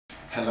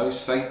Hello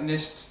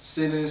Satanists,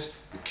 sinners,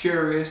 the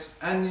curious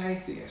and the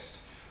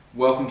atheist.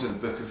 Welcome to the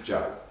Book of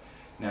Jobe.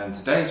 Now in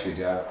today's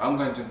video I'm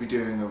going to be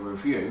doing a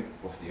review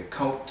of the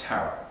Occult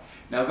Tarot.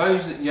 Now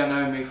those that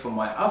know me from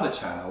my other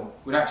channel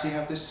would actually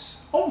have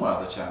this on my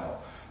other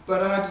channel,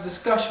 but I had a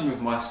discussion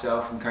with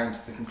myself and came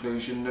to the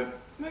conclusion that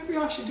maybe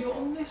I should do it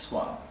on this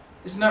one.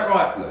 Isn't that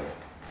right, Blue?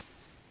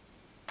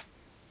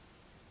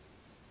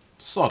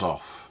 Sod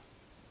off.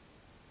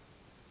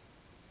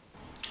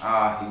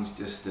 He's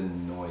just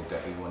annoyed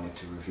that he wanted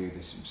to review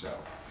this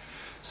himself.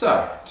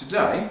 So,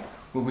 today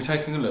we'll be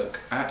taking a look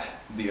at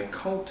the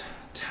Occult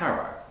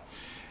Tarot.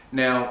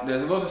 Now,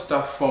 there's a lot of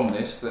stuff from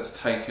this that's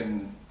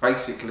taken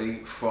basically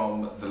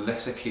from the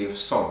Lesser Key of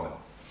Solomon.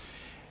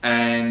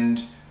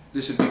 And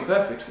this would be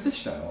perfect for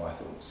this channel, I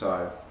thought.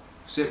 So,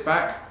 sit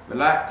back,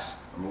 relax,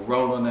 and we'll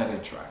roll on that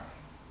intro.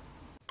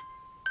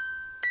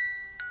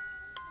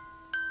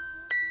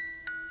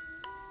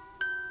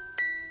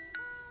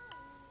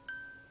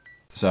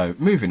 So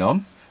moving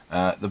on,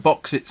 the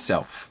box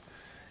itself,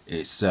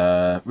 it's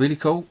really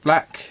cool,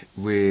 black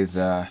with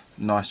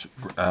nice,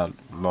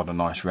 lot of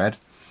nice red,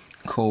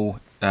 cool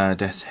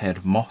death's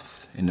head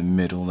moth in the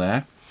middle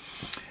there.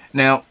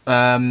 Now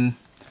the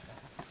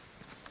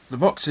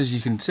box, as you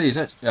can see, is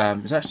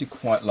actually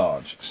quite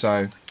large.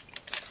 So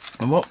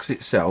the box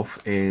itself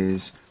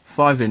is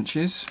 5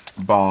 inches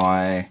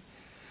by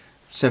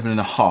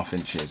 7.5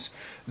 inches,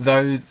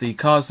 though the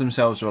cards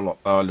themselves are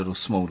a little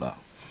smaller.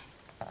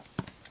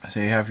 So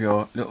you have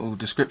your little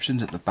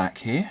descriptions at the back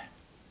here.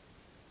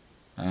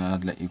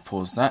 I'd let you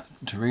pause that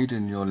to read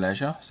in your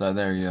leisure. So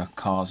there are your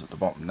cards at the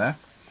bottom there.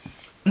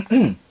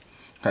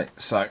 Okay,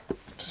 so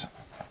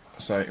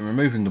in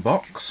removing the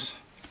box,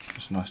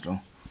 just a nice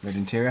little red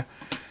interior.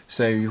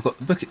 So you've got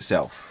the book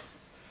itself.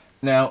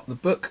 Now the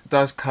book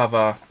does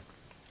cover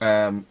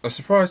a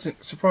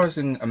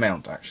surprising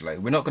amount actually.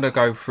 We're not going to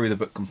go through the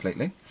book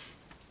completely.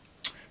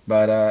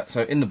 But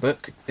so in the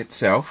book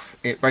itself,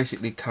 it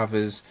basically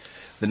covers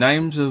the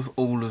names of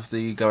all of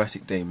the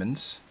Goetic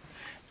demons,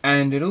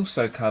 and it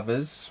also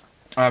covers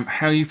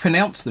how you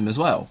pronounce them as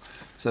well.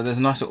 So there's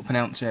a nice little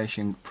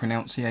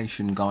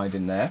pronunciation guide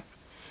in there.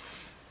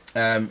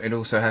 It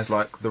also has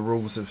like the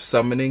rules of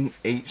summoning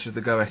each of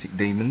the Goetic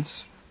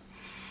demons.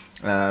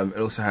 It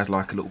also has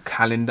like a little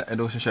calendar. It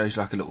also shows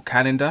like a little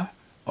calendar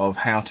of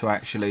how to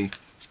actually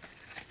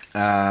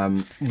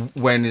when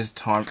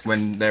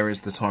there is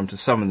the time to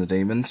summon the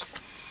demons.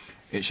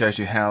 It shows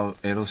you how.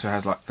 It also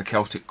has like the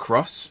Celtic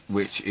cross,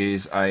 which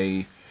is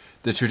the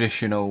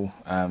traditional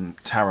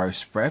tarot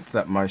spread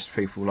that most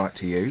people like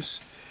to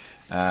use,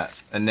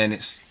 and then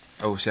it's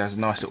also has a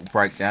nice little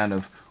breakdown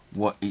of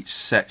what each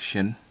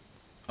section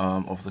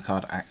of the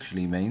card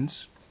actually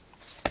means.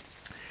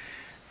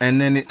 And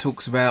then it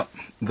talks about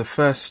the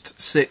first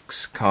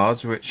 6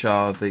 cards, which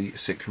are the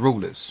 6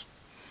 rulers.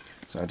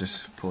 So I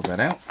just pulled that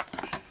out.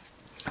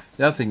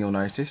 The other thing you'll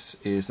notice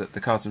is that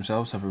the cards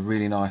themselves have a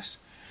really nice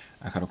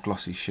kind of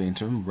glossy sheen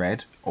to them,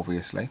 red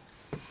obviously.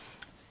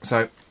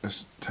 So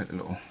let's take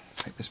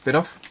this bit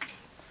off.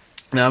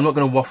 Now I'm not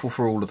going to waffle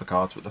through all of the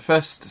cards, but the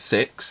first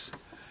 6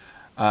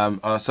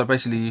 so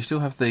basically you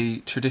still have the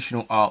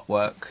traditional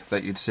artwork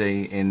that you'd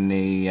see in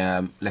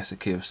the Lesser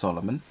Key of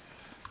Solomon.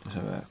 Just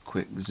have a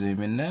quick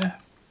zoom in there.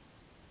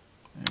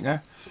 There we go.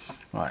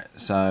 Right,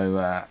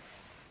 so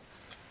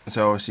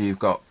obviously you've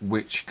got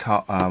which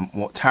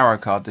what tarot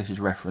card this is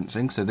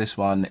referencing. So this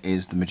one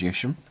is the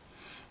Magician,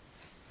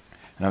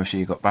 and obviously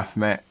you've got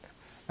Baphomet,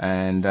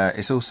 and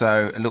it's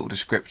also a little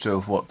descriptor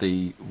of what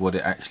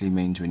it actually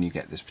means when you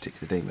get this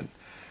particular demon.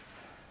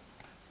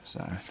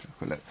 So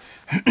look.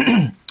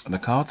 The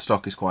card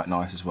stock is quite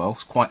nice as well.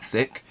 It's quite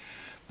thick,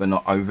 but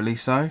not overly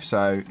so.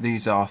 So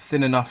these are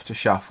thin enough to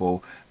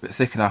shuffle, but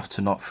thick enough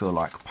to not feel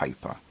like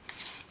paper.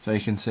 So you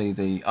can see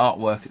the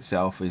artwork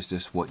itself is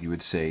just what you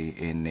would see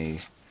in the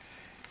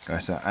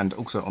Goetia, and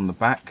also on the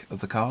back of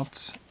the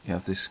cards you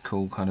have this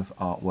cool kind of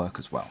artwork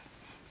as well.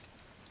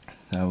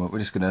 Now we're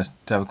just going to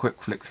have a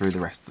quick flick through the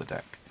rest of the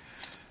deck.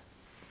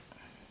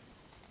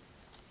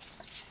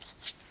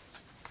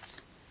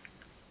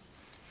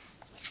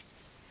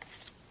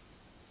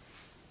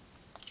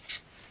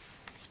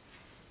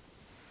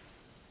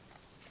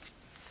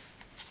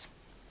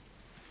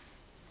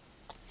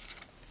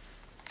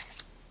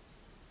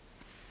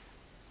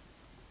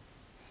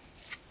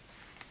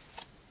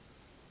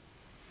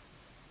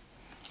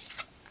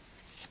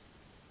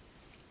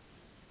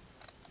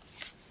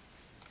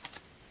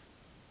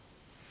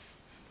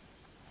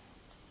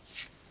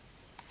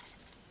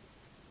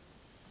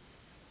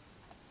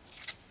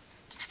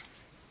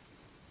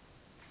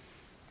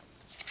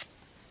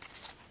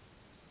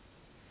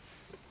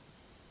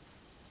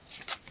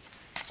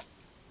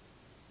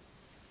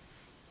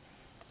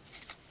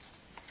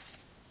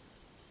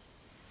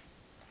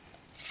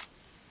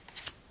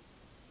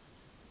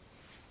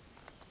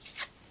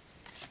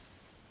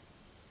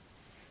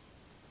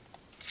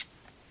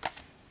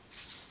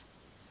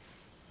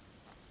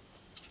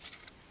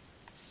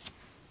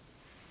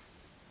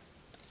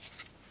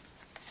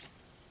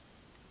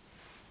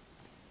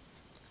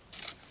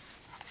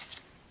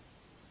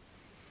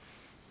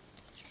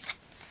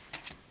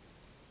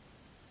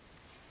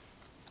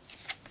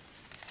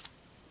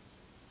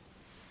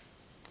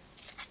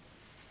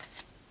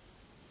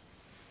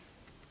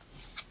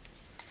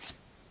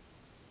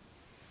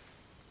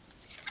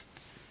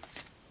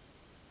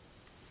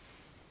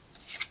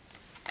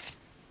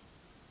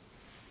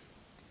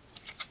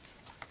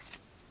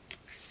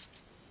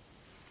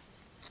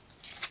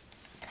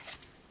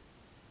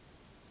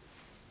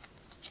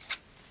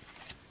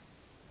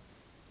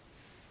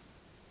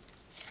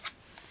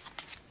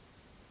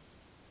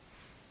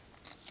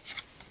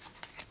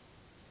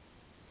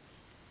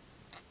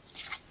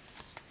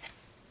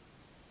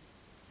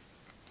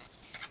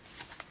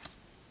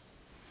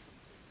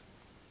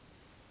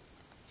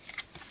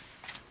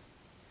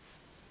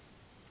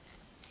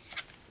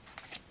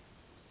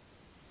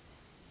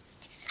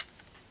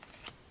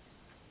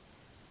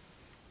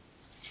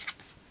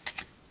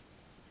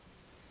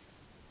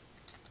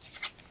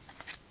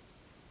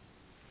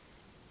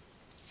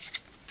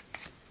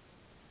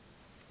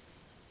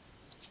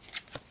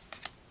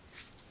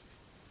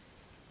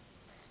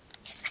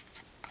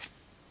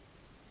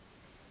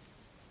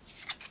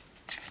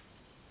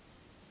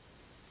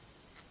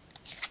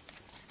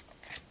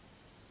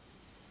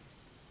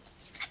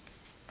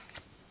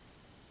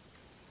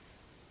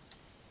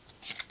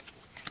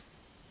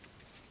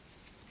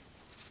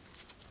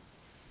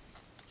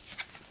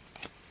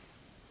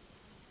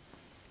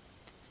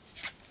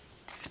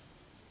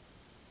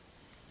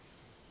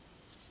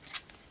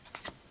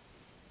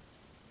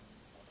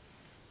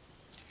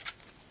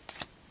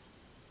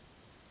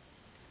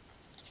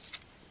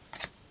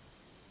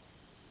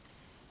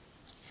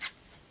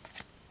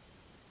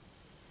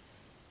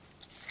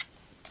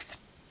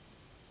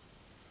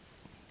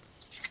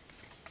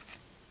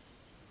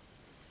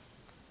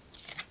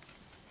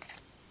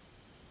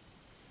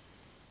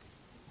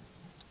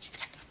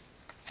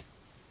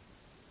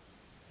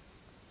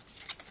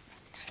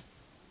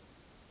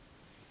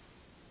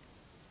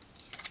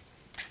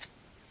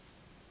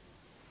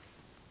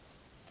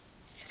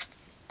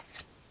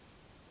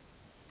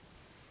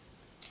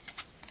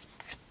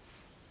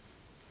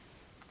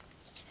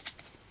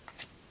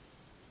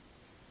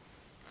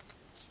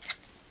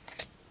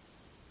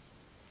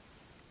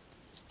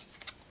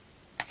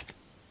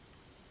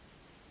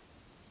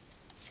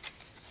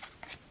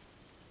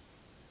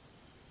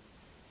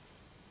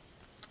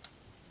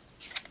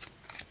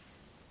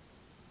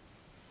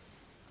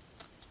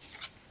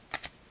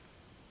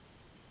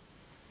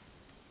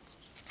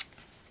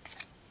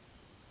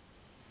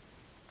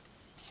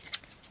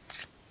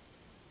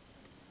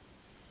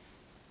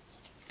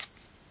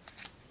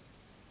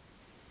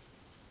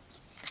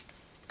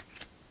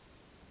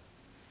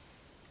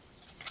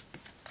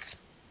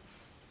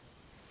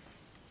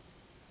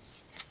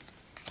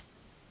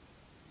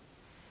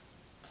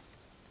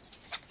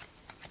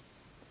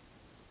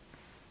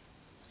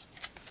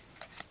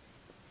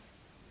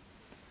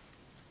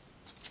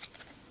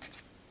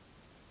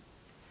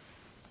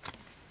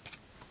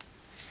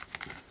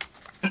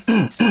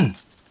 And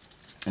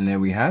there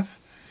we have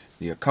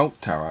the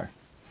Occult Tarot.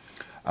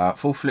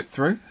 Full flip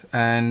through,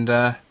 and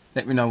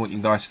let me know what you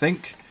guys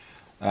think.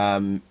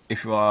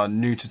 If you are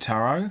new to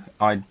tarot,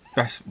 I'd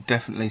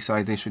definitely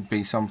say this would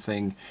be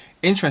something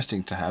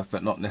interesting to have,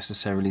 but not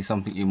necessarily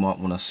something you might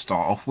want to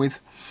start off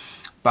with.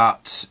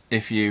 But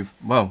if you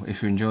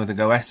enjoy the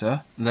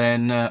Goetia,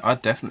 then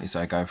I'd definitely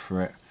say go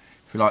for it.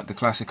 If you like the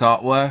classic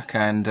artwork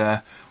and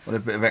want a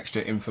bit of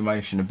extra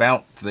information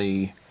about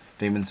the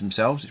demons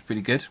themselves, it's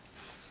pretty good.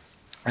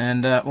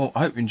 And I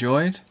hope you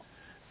enjoyed,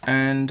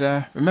 and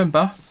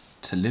remember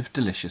to live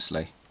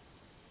deliciously.